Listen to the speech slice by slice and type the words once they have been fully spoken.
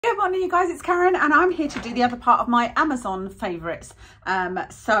Good morning, you guys, it's Karen and I'm here to do the other part of my Amazon favourites.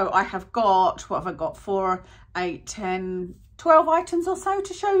 So I have got, what have I got, 4, 8, 10, 12 items or so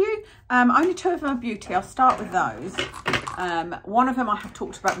to show you. Only 2 of them are beauty. I'll start with those. One of them I have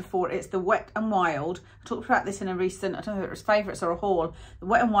talked about before. It's the Wet n Wild. I talked about this in a recent, I don't know if it was favourites or a haul. The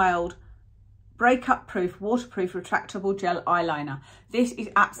Wet n Wild breakup proof waterproof retractable gel eyeliner. This is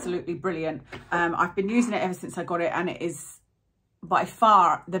absolutely brilliant. I've been using it ever since I got it, and it is by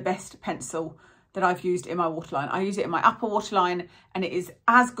far the best pencil that I've used in my waterline. I use it in my upper waterline and it is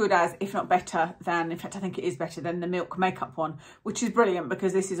as good as, if not better than, in fact I think it is better than the Milk makeup one, which is brilliant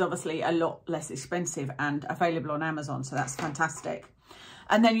because this is obviously a lot less expensive and available on Amazon, so that's fantastic.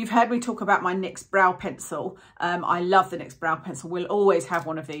 And then you've heard me talk about my NYX brow pencil. I love the NYX brow pencil. We'll always have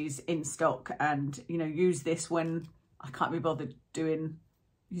one of these in stock, and you know, use this when I can't be bothered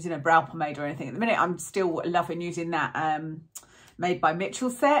using a brow pomade or anything. At the minute I'm still loving using that Made by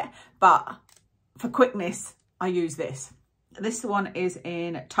Mitchell set, but for quickness I use this. This one is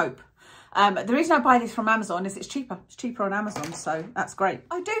in taupe. The reason I buy this from Amazon is it's cheaper on Amazon, so that's great.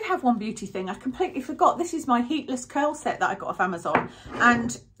 I do have one beauty thing I completely forgot. This is my heatless curl set that I got off Amazon,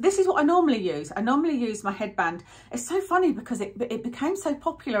 and this is what I normally use. I normally use my headband. It's so funny because it became so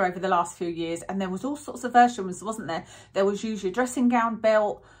popular over the last few years, and there was all sorts of versions, wasn't there? There was usually a dressing gown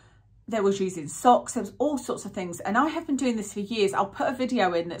belt, there was using socks, there was all sorts of things, and I have been doing this for years. I'll put a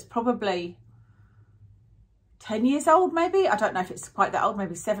video in that's probably 10 years old, maybe. I don't know if it's quite that old,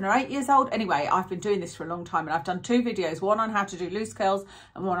 maybe 7 or 8 years old. Anyway, I've been doing this for a long time, and I've done 2 videos, one on how to do loose curls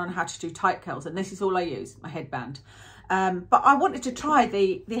and one on how to do tight curls, and this is all I use, my headband. But I wanted to try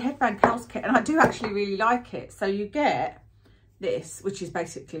the headband curls kit, and I do actually really like it. So you get this, which is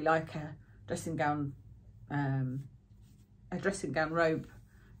basically like a dressing gown robe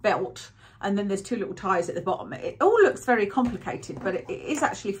belt, and then there's 2 little ties at the bottom. It all looks very complicated, but it is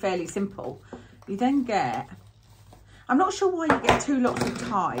actually fairly simple. You then get, I'm not sure why you get 2 lots of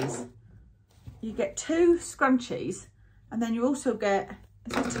ties. You get 2 scrunchies, and then you also get,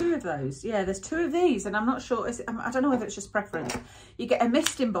 is there 2 of those? Yeah, there's 2 of these, and I'm not sure, I don't know whether it's just preference. You get a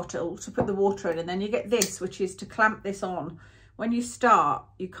misting bottle to put the water in, and then you get this, which is to clamp this on. When you start,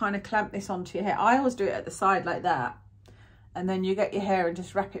 you kind of clamp this onto your hair. I always do it at the side like that, and then you get your hair and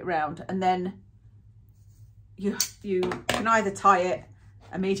just wrap it round, and then you can either tie it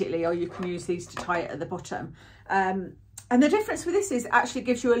immediately or you can use these to tie it at the bottom. And the difference with this is it actually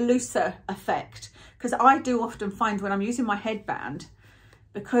gives you a looser effect, because I do often find when I'm using my headband,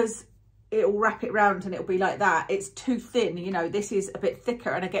 because it'll wrap it round and it'll be like that, it's too thin. You know, this is a bit thicker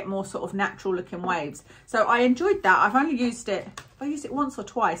and I get more sort of natural looking waves. So I enjoyed that. I've only used it, I used it once or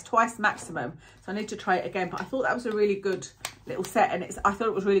twice maximum, so I need to try it again. But I thought that was a really good little set, and I thought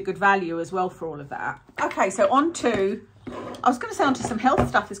it was really good value as well for all of that. Okay, so on to, I was going to say on to some health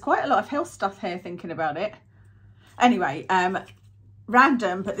stuff. There's quite a lot of health stuff here thinking about it. Anyway,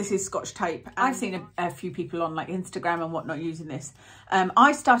 random, but this is Scotch tape. I've seen a few people on like Instagram and whatnot using this.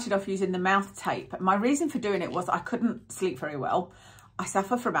 I started off using the mouth tape. My reason for doing it was I couldn't sleep very well. I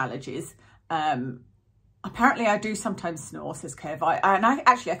suffer from allergies. Apparently I do sometimes snore, says Kev, and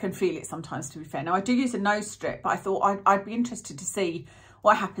I can feel it sometimes, to be fair. Now I do use a nose strip, but I thought I'd be interested to see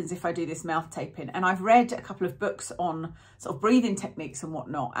what happens if I do this mouth taping. And I've read a couple of books on sort of breathing techniques and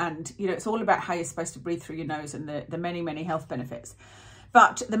whatnot, and you know, it's all about how you're supposed to breathe through your nose and the many health benefits.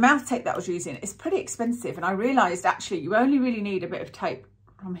 But the mouth tape that I was using is pretty expensive, and I realised actually you only really need a bit of tape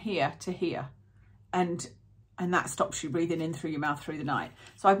from here to here, and that stops you breathing in through your mouth through the night.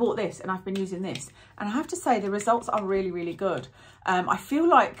 So I bought this, and I've been using this, and I have to say the results are really good. I feel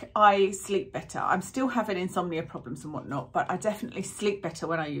like I sleep better. I'm still having insomnia problems and whatnot, but I definitely sleep better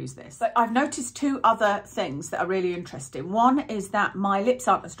when I use this. But I've noticed 2 other things that are really interesting. One is that my lips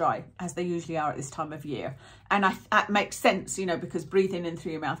aren't as dry as they usually are at this time of year. And that makes sense, you know, because breathing in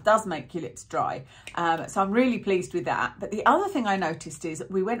through your mouth does make your lips dry. So I'm really pleased with that. But the other thing I noticed is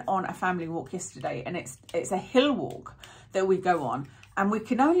we went on a family walk yesterday, and it's a hill walk that we go on, and we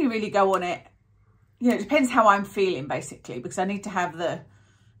can only really go on it, you know, it depends how I'm feeling basically, because I need to have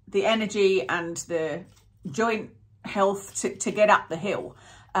the energy and the joint health to get up the hill.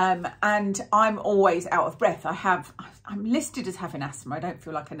 And I'm always out of breath. I'm listed as having asthma. I don't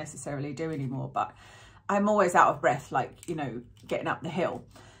feel like I necessarily do anymore, but I'm always out of breath, like, you know, getting up the hill.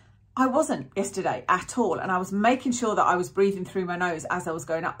 I wasn't yesterday at all, and I was making sure that I was breathing through my nose as I was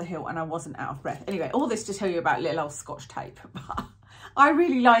going up the hill, and I wasn't out of breath. Anyway, all this to tell you about little old Scotch tape. I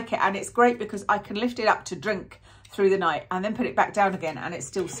really like it, and it's great because I can lift it up to drink through the night and then put it back down again and it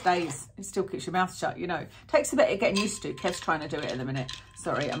still stays, it still keeps your mouth shut, you know. Takes a bit of getting used to. Kev's trying to do it at the minute.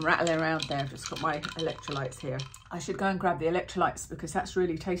 Sorry, I'm rattling around there. I've just got my electrolytes here. I should go and grab the electrolytes because that's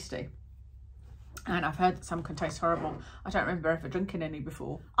really tasty. And I've heard that some can taste horrible. I don't remember ever drinking any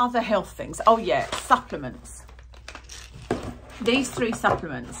before. Other health things. Oh yeah, supplements. These 3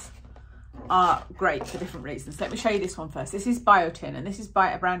 supplements are great for different reasons. Let me show you this one first. This is biotin, and this is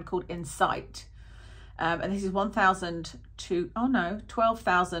by a brand called Insight. And this is 12,000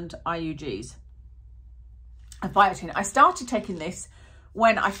 IUGs of biotin. I started taking this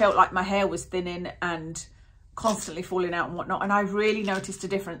when I felt like my hair was thinning and constantly falling out and whatnot. And I really noticed a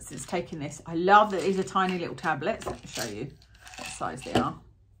difference since taking this. I love that these are tiny little tablets. Let me show you what size they are.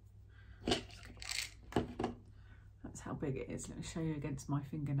 That's how big it is. Let me show you against my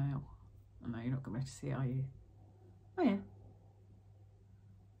fingernail. I know you're not going to be able to see it, are you? Oh yeah.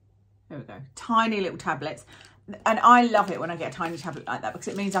 There we go. Tiny little tablets. And I love it when I get a tiny tablet like that because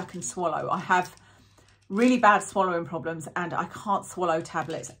it means I can swallow. I have really bad swallowing problems and I can't swallow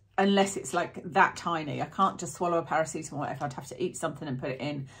tablets unless it's like that tiny. I can't just swallow a paracetamol or whatever. I'd have to eat something and put it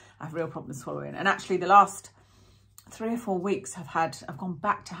in. I have real problems swallowing. And actually the last 3 or 4 weeks I've gone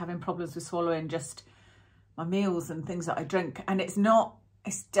back to having problems with swallowing just my meals and things that I drink. And it's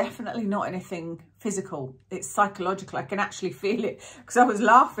definitely not anything physical. It's psychological. I can actually feel it because I was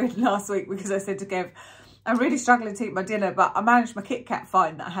laughing last week because I said to Kev, I'm really struggling to eat my dinner, but I managed my Kit Kat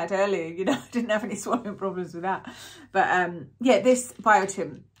fine that I had earlier. You know, I didn't have any swallowing problems with that. But yeah, this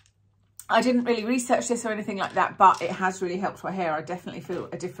biotin, I didn't really research this or anything like that, but it has really helped my hair. I definitely feel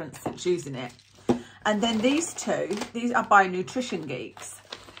a difference since using it. And then these 2, these are by Nutrition Geeks.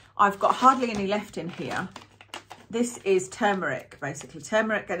 I've got hardly any left in here. This is turmeric, basically.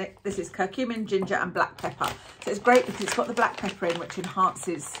 Turmeric, and this is curcumin, ginger, and black pepper. So it's great because it's got the black pepper in, which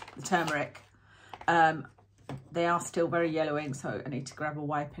enhances the turmeric. They are still very yellowing, so I need to grab a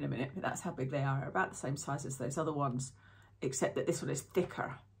wipe in a minute, but that's how big they are. They're about the same size as those other ones, except that this one is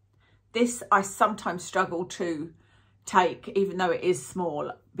thicker. This I sometimes struggle to take, even though it is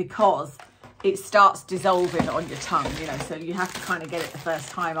small, because it starts dissolving on your tongue, you know, so you have to kind of get it the first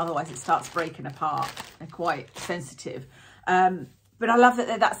time, otherwise it starts breaking apart. They're quite sensitive. But I love that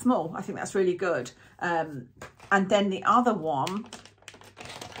they're that small. I think that's really good. And then the other one,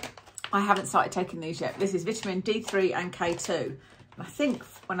 I haven't started taking these yet. This is vitamin D3 and K2. And I think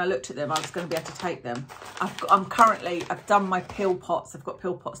when I looked at them, I was going to be able to take them. I've done my pill pots. I've got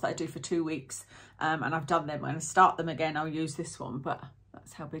pill pots that I do for 2 weeks. And I've done them. When I start them again, I'll use this one, but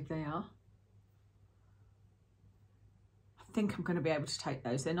that's how big they are. I think I'm going to be able to take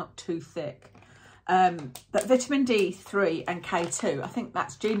those. They're not too thick. But vitamin D3 and K2, I think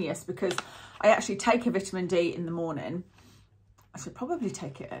that's genius because I actually take a vitamin D in the morning. I should probably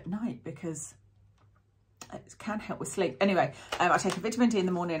take it at night because it can help with sleep. Anyway, I take a vitamin D in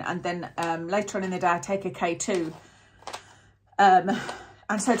the morning and then later on in the day I take a K2.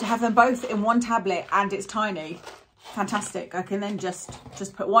 And so to have them both in one tablet and it's tiny, fantastic. I can then just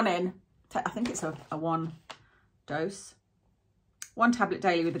put one in. I think it's a 1 dose. 1 tablet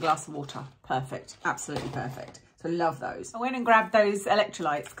daily with a glass of water. Perfect. Absolutely perfect. So love those. I went and grabbed those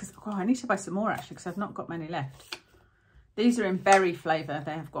electrolytes because I need to buy some more actually because I've not got many left. These are in berry flavour.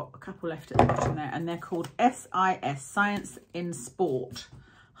 They have got a couple left at the bottom there and they're called SIS, Science in Sport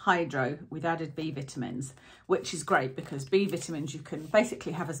Hydro with added B vitamins, which is great because B vitamins you can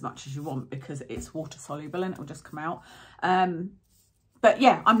basically have as much as you want because it's water soluble and it will just come out. But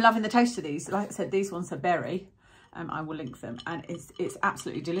yeah, I'm loving the taste of these. Like I said, these ones are berry. I will link them and it's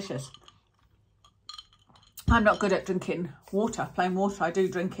absolutely delicious. I'm not good at drinking water, plain water. I do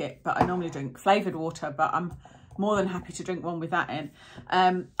drink it, but I normally drink flavoured water, but I'm more than happy to drink one with that in.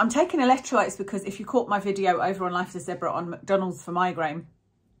 I'm taking electrolytes because if you caught my video over on Life of the Zebra on McDonald's for migraine,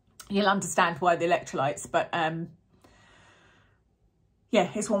 you'll understand why the electrolytes, but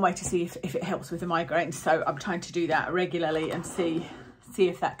yeah, it's one way to see if it helps with the migraine. So I'm trying to do that regularly and see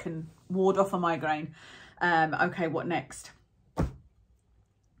if that can ward off a migraine. Okay, what next?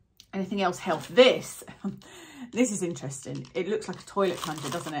 Anything else health? This is interesting. It looks like a toilet plunger,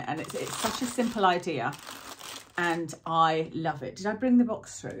 doesn't it? And it's such a simple idea and I love it. Did I bring the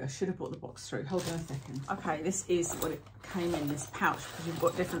box through? I should have brought the box through. Hold on a second. Okay, this is what it came in, this pouch, because you've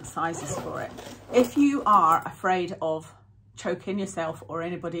got different sizes for it. If you are afraid of choking yourself or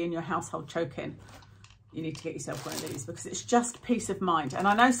anybody in your household choking, you need to get yourself one of these because it's just peace of mind. And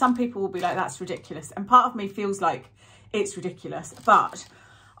I know some people will be like, that's ridiculous. And part of me feels like it's ridiculous, but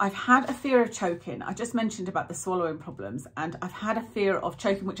I've had a fear of choking. I just mentioned about the swallowing problems and I've had a fear of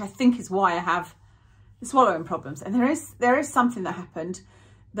choking, which I think is why I have the swallowing problems. And there is something that happened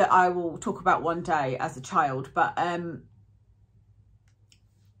that I will talk about one day as a child, but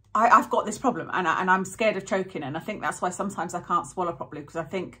I've got this problem, and I'm scared of choking, and I think that's why sometimes I can't swallow properly, because I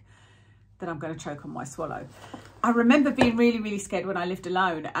think that I'm going to choke on my swallow. I remember being really, really scared when I lived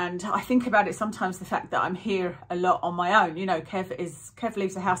alone, and I think about it sometimes, the fact that I'm here a lot on my own. You know, Kev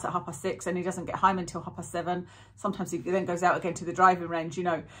leaves the house at 6:30 and he doesn't get home until 7:30. Sometimes he then goes out again to the driving range, you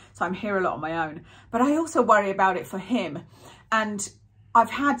know, so I'm here a lot on my own. But I also worry about it for him, and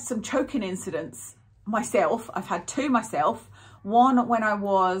I've had some choking incidents myself. I've had two myself. One when I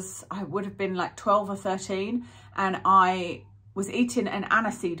would have been like 12 or 13, and I was eating an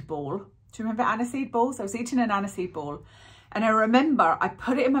aniseed ball. Do you remember aniseed balls? I was eating an aniseed ball, and I remember I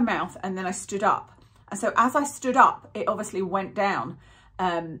put it in my mouth and then I stood up. And so as I stood up, it obviously went down.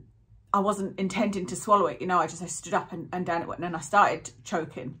 I wasn't intending to swallow it, you know, I stood up and down it went, and then I started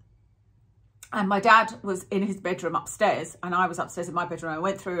choking. And my dad was in his bedroom upstairs, and I was upstairs in my bedroom. I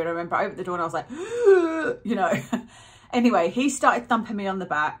went through, and I remember I opened the door and I was like, you know. Anyway, he started thumping me on the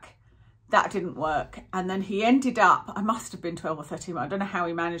back. That didn't work. And then he ended up, I must have been 12 or 13. I don't know how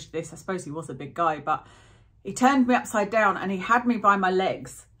he managed this. I suppose he was a big guy, but he turned me upside down and he had me by my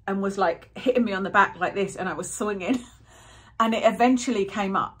legs and was like hitting me on the back like this, and I was swinging. And it eventually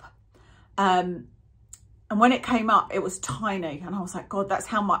came up. And when it came up, it was tiny. And I was like, God, that's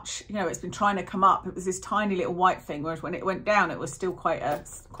how much, you know, it's been trying to come up. It was this tiny little white thing. Whereas when it went down, it was still quite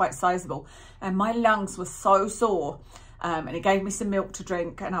sizable. And my lungs were so sore. And he gave me some milk to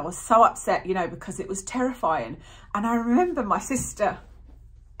drink, and I was so upset, you know, because it was terrifying. And I remember my sister,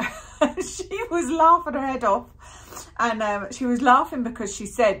 she was laughing her head off. And she was laughing because she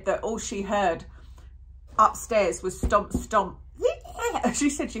said that all she heard upstairs was stomp, stomp. She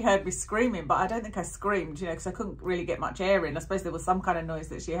said she heard me screaming, but I don't think I screamed, you know, because I couldn't really get much air in. I suppose there was some kind of noise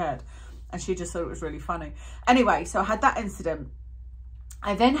that she heard, and she just thought it was really funny. Anyway, so I had that incident.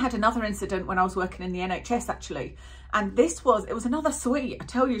 I then had another incident when I was working in the NHS, actually. And it was another sweet. I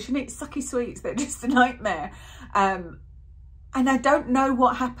tell you, she eats sucky sweets. They're just a nightmare. And I don't know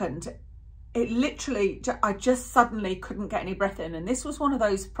what happened. It literally, I just suddenly couldn't get any breath in. And this was one of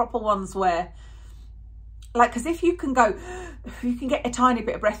those proper ones where, like, because if you can get a tiny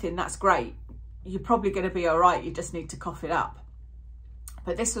bit of breath in, that's great. You're probably going to be all right. You just need to cough it up.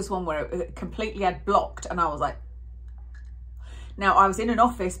 But this was one where it completely had blocked, and I was like, now, I was in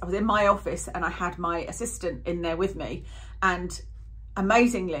my office, and I had my assistant in there with me, and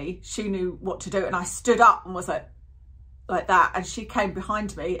amazingly, she knew what to do. And I stood up and was like that, and she came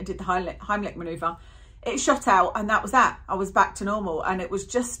behind me and did the Heimlich maneuver. It shot out, and that was that. I was back to normal, and it was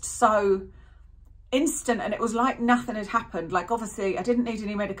just so instant, and it was like nothing had happened. Like, obviously, I didn't need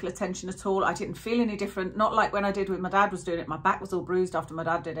any medical attention at all. I didn't feel any different, not like when I did when my dad was doing it. My back was all bruised after my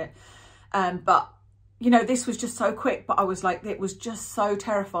dad did it. But you know, this was just so quick, but I was like, it was just so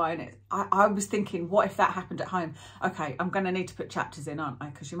terrifying. I was thinking, what if that happened at home? Okay, I'm going to need to put chapters in, aren't I?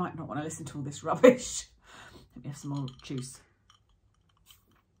 Because you might not want to listen to all this rubbish. Let me have some more juice.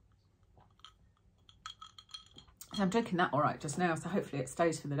 So I'm drinking that all right just now, so hopefully it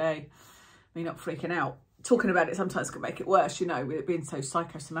stays for the day. Me not freaking out. Talking about it sometimes can make it worse, you know, with it being so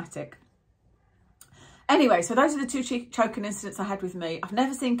psychosomatic. Anyway, so those are the two choking incidents I had with me. I've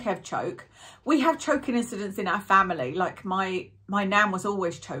never seen Kev choke. We have choking incidents in our family. Like my nan was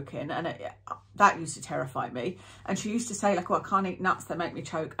always choking, and that used to terrify me. And she used to say, like, oh, I can't eat nuts, they make me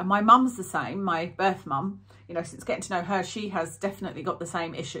choke. And my mum's the same, my birth mum. You know, since getting to know her, she has definitely got the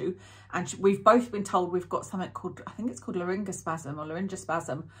same issue. And we've both been told we've got something called, I think it's called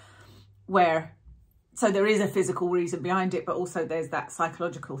laryngospasm, where, so there is a physical reason behind it, but also there's that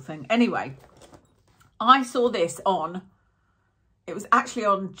psychological thing. Anyway, I saw this it was actually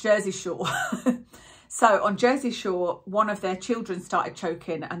on Jersey Shore. So on Jersey Shore, one of their children started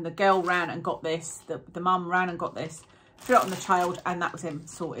choking, and the girl ran and got this, the mum ran and got this, threw it on the child, and that was him,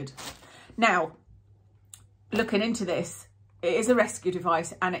 sorted. Now, looking into this, it is a rescue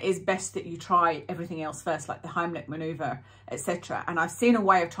device, and it is best that you try everything else first, like the Heimlich maneuver, etc. And I've seen a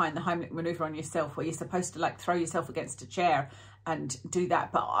way of trying the Heimlich maneuver on yourself, where you're supposed to like throw yourself against a chair and do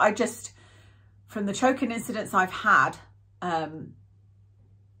that. But I just, from the choking incidents I've had,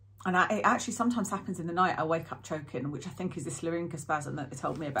 and it actually sometimes happens in the night, I wake up choking, which I think is this laryngospasm that they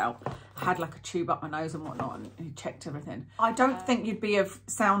told me about. I had like a tube up my nose and whatnot, and he checked everything. I don't think you'd be of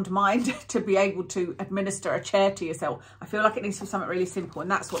sound mind to be able to administer a chair to yourself. I feel like it needs to be something really simple, and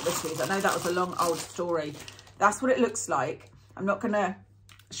that's what this is. I know that was a long old story. That's what it looks like. I'm not going to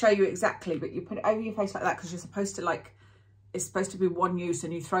show you exactly, but you put it over your face like that, because you're supposed to like, it's supposed to be one use,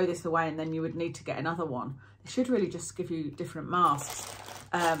 and you throw this away, and then you would need to get another one. It should really just give you different masks.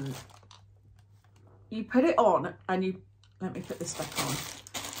 You put it on, and let me put this back on.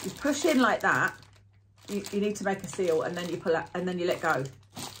 You push in like that. You need to make a seal, and then you pull out, and then you let go.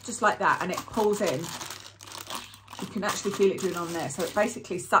 Just like that, and it pulls in. You can actually feel it doing on there. So it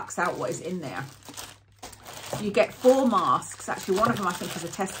basically sucks out what is in there. You get 4 masks. Actually, one of them I think is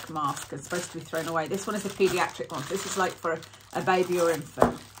a test mask. It's supposed to be thrown away. This one is a paediatric one. So this is like for a baby or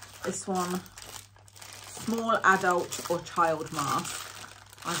infant. This one, small adult or child mask.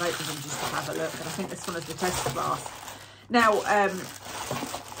 I've opened them just to have a look. And I think this one is the test mask. Now,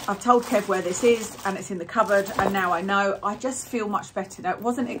 I've told Kev where this is, and it's in the cupboard, and now I know. I just feel much better. Now, it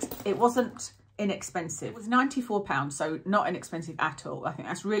wasn't inexpensive. It was £94, so not inexpensive at all. I think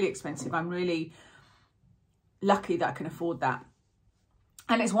that's really expensive. I'm really lucky that I can afford that.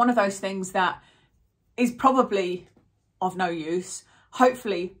 And it's one of those things that is probably of no use.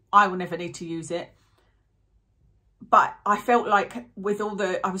 Hopefully, I will never need to use it. But I felt like with all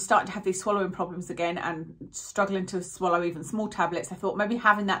I was starting to have these swallowing problems again and struggling to swallow even small tablets. I thought maybe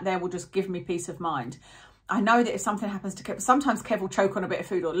having that there will just give me peace of mind. I know that if something happens to Kev, sometimes Kev will choke on a bit of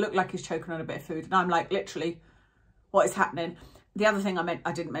food or look like he's choking on a bit of food. And I'm like, literally, what is happening? The other thing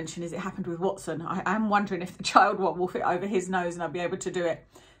I didn't mention is it happened with Watson. I am wondering if the child one will fit over his nose and I'll be able to do it.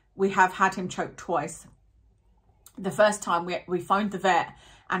 We have had him choke twice. The first time we phoned the vet,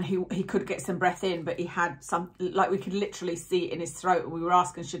 and he could get some breath in, but he had some, like we could literally see it in his throat. And we were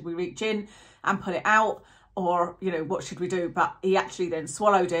asking, should we reach in and pull it out? Or, you know, what should we do? But he actually then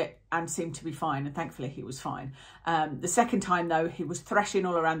swallowed it and seemed to be fine. And thankfully he was fine. The second time though, he was thrashing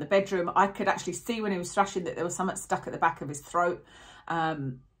all around the bedroom. I could actually see when he was thrashing that there was something stuck at the back of his throat.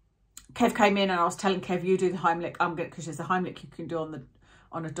 Kev came in and I was telling Kev, you do the Heimlich. Because there's a Heimlich you can do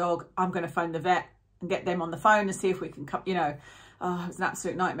on a dog. I'm going to phone the vet and get them on the phone and see if we can come, you know. Oh, it was an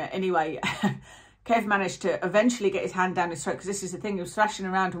absolute nightmare. Anyway, Kev managed to eventually get his hand down his throat, because this is the thing, he was thrashing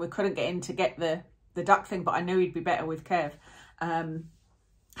around and we couldn't get in to get the duck thing, but I knew he'd be better with Kev. And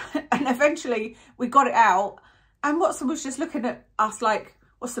eventually we got it out, and Watson was just looking at us like,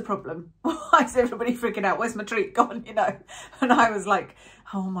 what's the problem? Why is everybody freaking out? Where's my treat gone, you know? And I was like,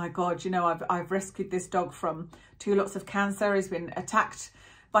 oh my God, you know, I've rescued this dog from 2 lots of cancer. He's been attacked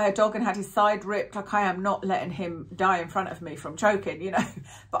by a dog and had his side ripped. Like, I am not letting him die in front of me from choking, you know.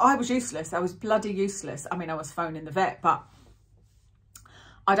 But I was useless. I was bloody useless. I mean, I was phoning the vet, but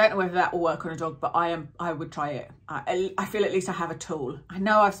I don't know whether that will work on a dog, but I would try it. I feel at least I have a tool. I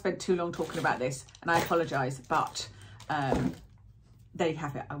know I've spent too long talking about this, and I apologise, but there you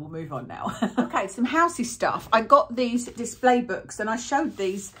have it. I will move on now. Okay, some housey stuff. I got these display books, and I showed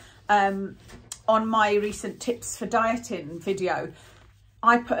these on my recent tips for dieting video.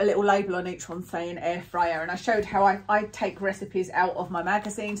 I put a little label on each one saying air fryer, and I showed how I take recipes out of my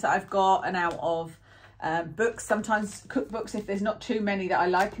magazines that I've got and out of books, sometimes cookbooks. If there's not too many that I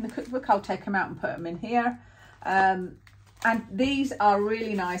like in the cookbook, I'll take them out and put them in here. And these are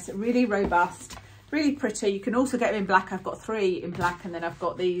really nice, really robust, really pretty. You can also get them in black. I've got 3 in black, and then I've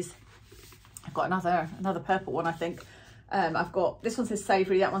got these. I've got another purple one, I think. I've got, this one says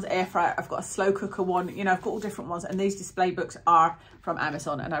savoury, that one's air fryer. I've got a slow cooker one, you know, I've got all different ones. And these display books are from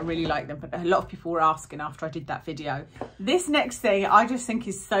Amazon, and I really like them. But a lot of people were asking after I did that video. This next thing I just think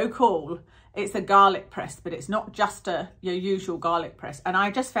is so cool. It's a garlic press, but it's not just your usual garlic press. And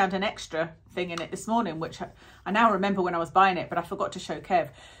I just found an extra thing in it this morning, which I now remember when I was buying it, but I forgot to show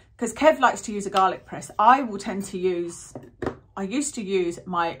Kev. Because Kev likes to use a garlic press. I will tend to use, I used to use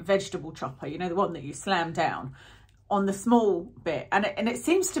my vegetable chopper, you know, the one that you slam down on the small bit, and it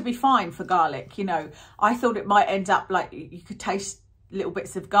seems to be fine for garlic. You know, I thought it might end up like you could taste little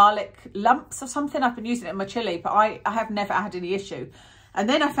bits of garlic lumps or something. I've been using it in my chili, but I have never had any issue. And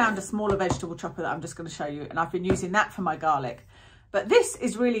then I found a smaller vegetable chopper that I'm just going to show you, and I've been using that for my garlic. But this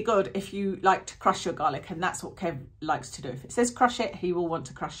is really good if you like to crush your garlic, and that's what Kev likes to do. If it says crush it, he will want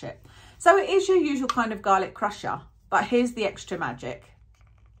to crush it. So it is your usual kind of garlic crusher, but here's the extra magic.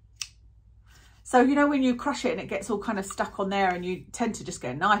 So, you know, when you crush it and it gets all kind of stuck on there, and you tend to just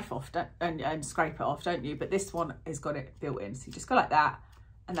get a knife off and scrape it off, don't you? But this one has got it built in. So you just go like that,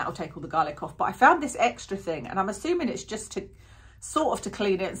 and that'll take all the garlic off. But I found this extra thing, and I'm assuming it's just to sort of to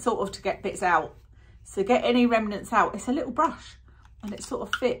clean it and sort of to get bits out. So get any remnants out. It's a little brush, and it sort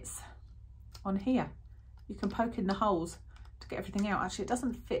of fits on here. You can poke in the holes to get everything out. Actually, it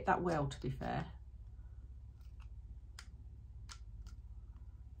doesn't fit that well, to be fair.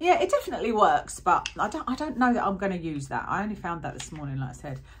 Yeah, it definitely works, but I don't know that I'm going to use that. I only found that this morning, like I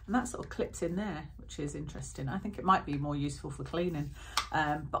said, and that sort of clips in there, which is interesting. I think it might be more useful for cleaning,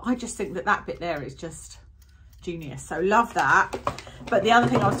 but I just think that that bit there is just genius. So love that. But the other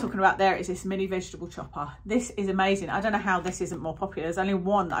thing I was talking about there is this mini vegetable chopper. This is amazing. I don't know how this isn't more popular. There's only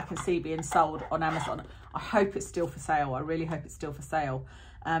one that I can see being sold on Amazon. I hope it's still for sale. I really hope it's still for sale.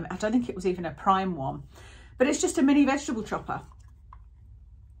 I don't think it was even a prime one, but it's just a mini vegetable chopper.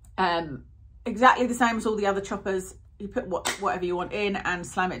 Exactly the same as all the other choppers. You put whatever you want in and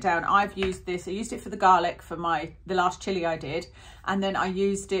slam it down. I've used this. I used it for the garlic for the last chili I did. And then I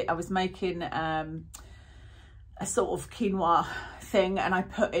used it, I was making a sort of quinoa thing, and I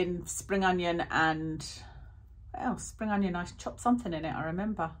put in spring onion and, well, spring onion, I chopped something in it, I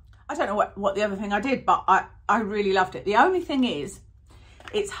remember. I don't know what the other thing I did, but I really loved it. The only thing is,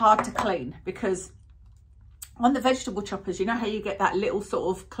 it's hard to clean, because on the vegetable choppers, you know how you get that little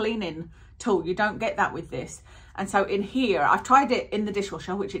sort of cleaning tool? You don't get that with this. And so in here, I've tried it in the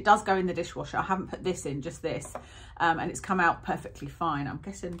dishwasher, which it does go in the dishwasher. I haven't put this in, just this. And it's come out perfectly fine. I'm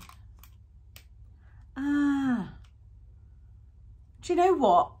guessing. Do you know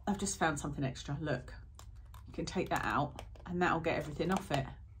what? I've just found something extra. Look, you can take that out and that'll get everything off it.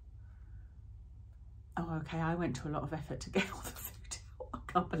 Oh, okay. I went to a lot of effort to get all the food out. I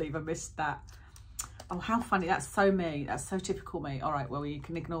can't believe I missed that. Oh, how funny. That's so me. That's so typical me. All right, well, you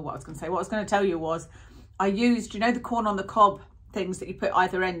can ignore what I was going to say. What I was going to tell you was I used, you know, the corn on the cob things that you put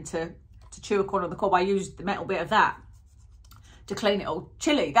either end to chew a corn on the cob. I used the metal bit of that to clean it all.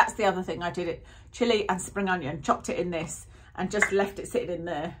 Chili, that's the other thing I did it. Chili and spring onion, chopped it in this and just left it sitting in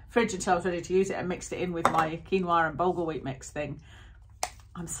the fridge until I was ready to use it, and mixed it in with my quinoa and bulgur wheat mix thing.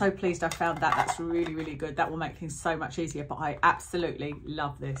 I'm so pleased I found that. That's really, really good. That will make things so much easier, but I absolutely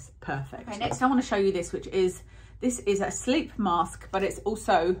love this. Perfect. Okay, next I want to show you this, this is a sleep mask, but it's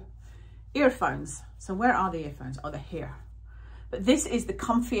also earphones. So where are the earphones? Oh, they're here. But this is the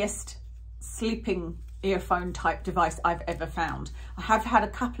comfiest sleeping earphone type device I've ever found. I have had a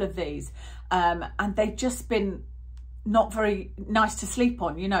couple of these and they've just been not very nice to sleep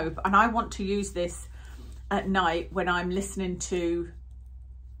on, you know, and I want to use this at night when I'm listening to,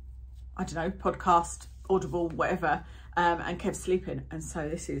 I don't know, podcast, Audible, whatever, and Kev's sleeping. And so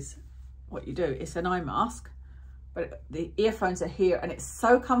this is what you do. It's an eye mask, but the earphones are here and it's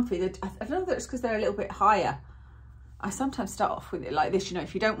so comfy that I don't know that it's because they're a little bit higher. I sometimes start off with it like this, you know,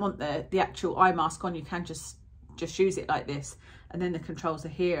 if you don't want the actual eye mask on, you can just use it like this, and then the controls are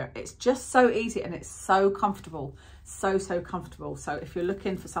here. It's just so easy and it's so comfortable, so comfortable. So if you're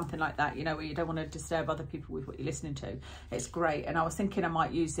looking for something like that, you know, where you don't want to disturb other people with what you're listening to, it's great. And I was thinking I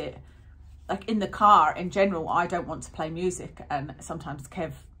might use it like in the car in general. I don't want to play music, and sometimes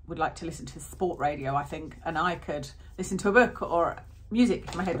Kev would like to listen to sport radio, I think, and I could listen to a book or music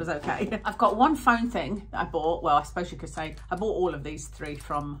if my head was okay. I've got one phone thing that I bought. Well, I suppose you could say I bought all of these three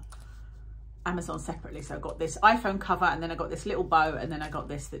from Amazon separately. So I got this iPhone cover, and then I got this little bow, and then I got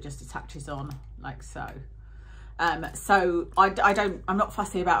this that just attaches on like so. So I'm not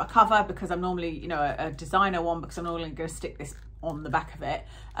fussy about a cover, because I'm normally, you know, a designer one, because I'm normally going to stick this on the back of it.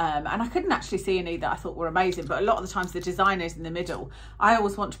 And I couldn't actually see any that I thought were amazing, but a lot of the times the design is in the middle. I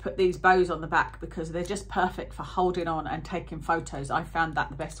always want to put these bows on the back because they're just perfect for holding on and taking photos. I found that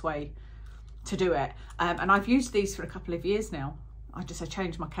the best way to do it. And I've used these for a couple of years now. I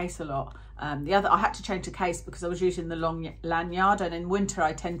changed my case a lot. I had to change the case because I was using the long lanyard, and in winter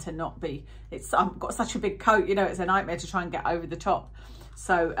I tend to not be. I've got such a big coat, you know, it's a nightmare to try and get over the top.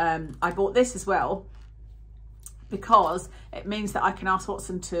 So I bought this as well, because it means that I can ask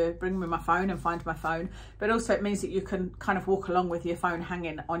Watson to bring me my phone and find my phone, but also it means that you can kind of walk along with your phone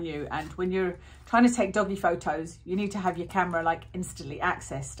hanging on you. And when you're trying to take doggy photos, you need to have your camera like instantly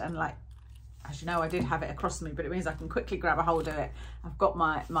accessed, and like, as you know, I did have it across me, but it means I can quickly grab a hold of it. I've got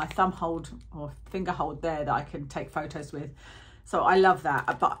my thumb hold or finger hold there that I can take photos with. So I love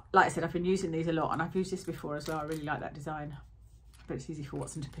that. But like I said, I've been using these a lot, and I've used this before as well. I really like that design, but it's easy for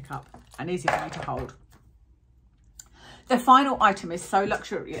Watson to pick up and easy for me to hold. The final item is so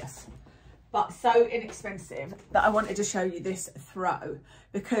luxurious, but so inexpensive, that I wanted to show you this throw,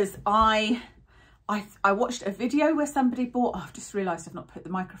 because I watched a video where somebody bought, I've just realised I've not put the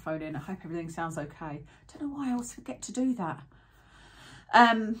microphone in. I hope everything sounds okay. I don't know why I always forget to do that.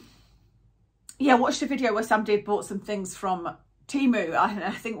 Yeah, I watched a video where somebody had bought some things from Temu.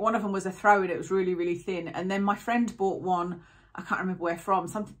 I think one of them was a throw, and it was really, really thin. And then my friend bought one, I can't remember where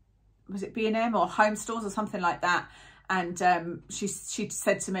from, was it B&M or Home Stores or something like that. And she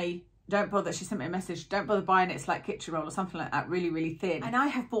said to me, don't bother, she sent me a message, don't bother buying it, it's like kitchen roll or something like that, really, really thin. And I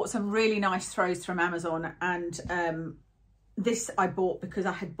have bought some really nice throws from Amazon, and this I bought because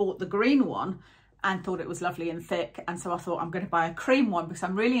I had bought the green one and thought it was lovely and thick, and so I thought I'm going to buy a cream one, because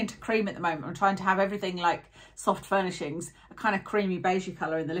I'm really into cream at the moment. I'm trying to have everything like soft furnishings, a kind of creamy beigey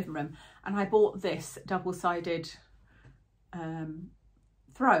colour in the living room, and I bought this double-sided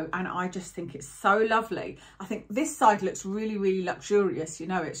throw, and I just think it's so lovely. I think this side looks really, really luxurious, you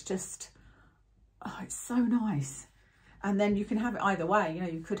know, it's just, oh, it's so nice. And then you can have it either way. You know,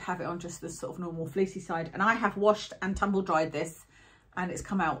 you could have it on just the sort of normal fleecy side. And I have washed and tumble dried this and it's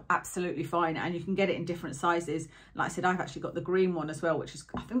come out absolutely fine. And you can get it in different sizes. Like I said, I've actually got the green one as well, which is,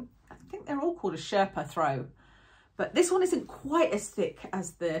 I think they're all called a Sherpa throw. But this one isn't quite as thick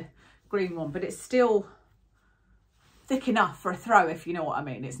as the green one, but it's still thick enough for a throw, if you know what I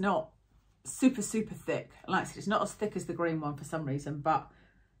mean. It's not super, super thick. Like I said, it's not as thick as the green one for some reason, but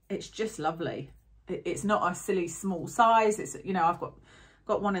it's just lovely. It's not a silly small size. It's, you know, I've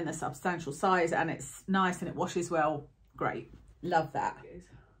got one in the substantial size and it's nice and it washes well. Great. Love that.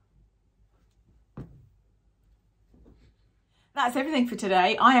 That's everything for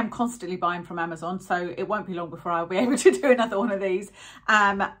today. I am constantly buying from Amazon, so it won't be long before I'll be able to do another one of these.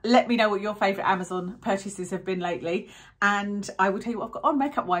 Let me know what your favourite Amazon purchases have been lately. And I will tell you what I've got on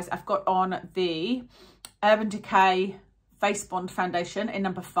makeup wise. I've got on the Urban Decay Face Bond Foundation in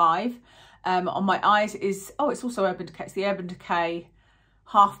number 5. On my eyes is, oh, it's also Urban Decay. It's the Urban Decay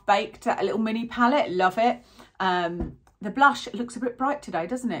Half Baked, a little mini palette. Love it. The blush looks a bit bright today,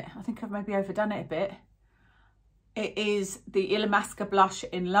 doesn't it? I think I've maybe overdone it a bit. It is the Illamasqua blush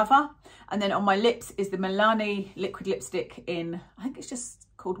in Lover. And then on my lips is the Milani liquid lipstick in, I think it's just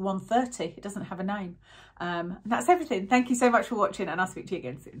called 130. It doesn't have a name. And that's everything. Thank you so much for watching and I'll speak to you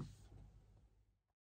again soon.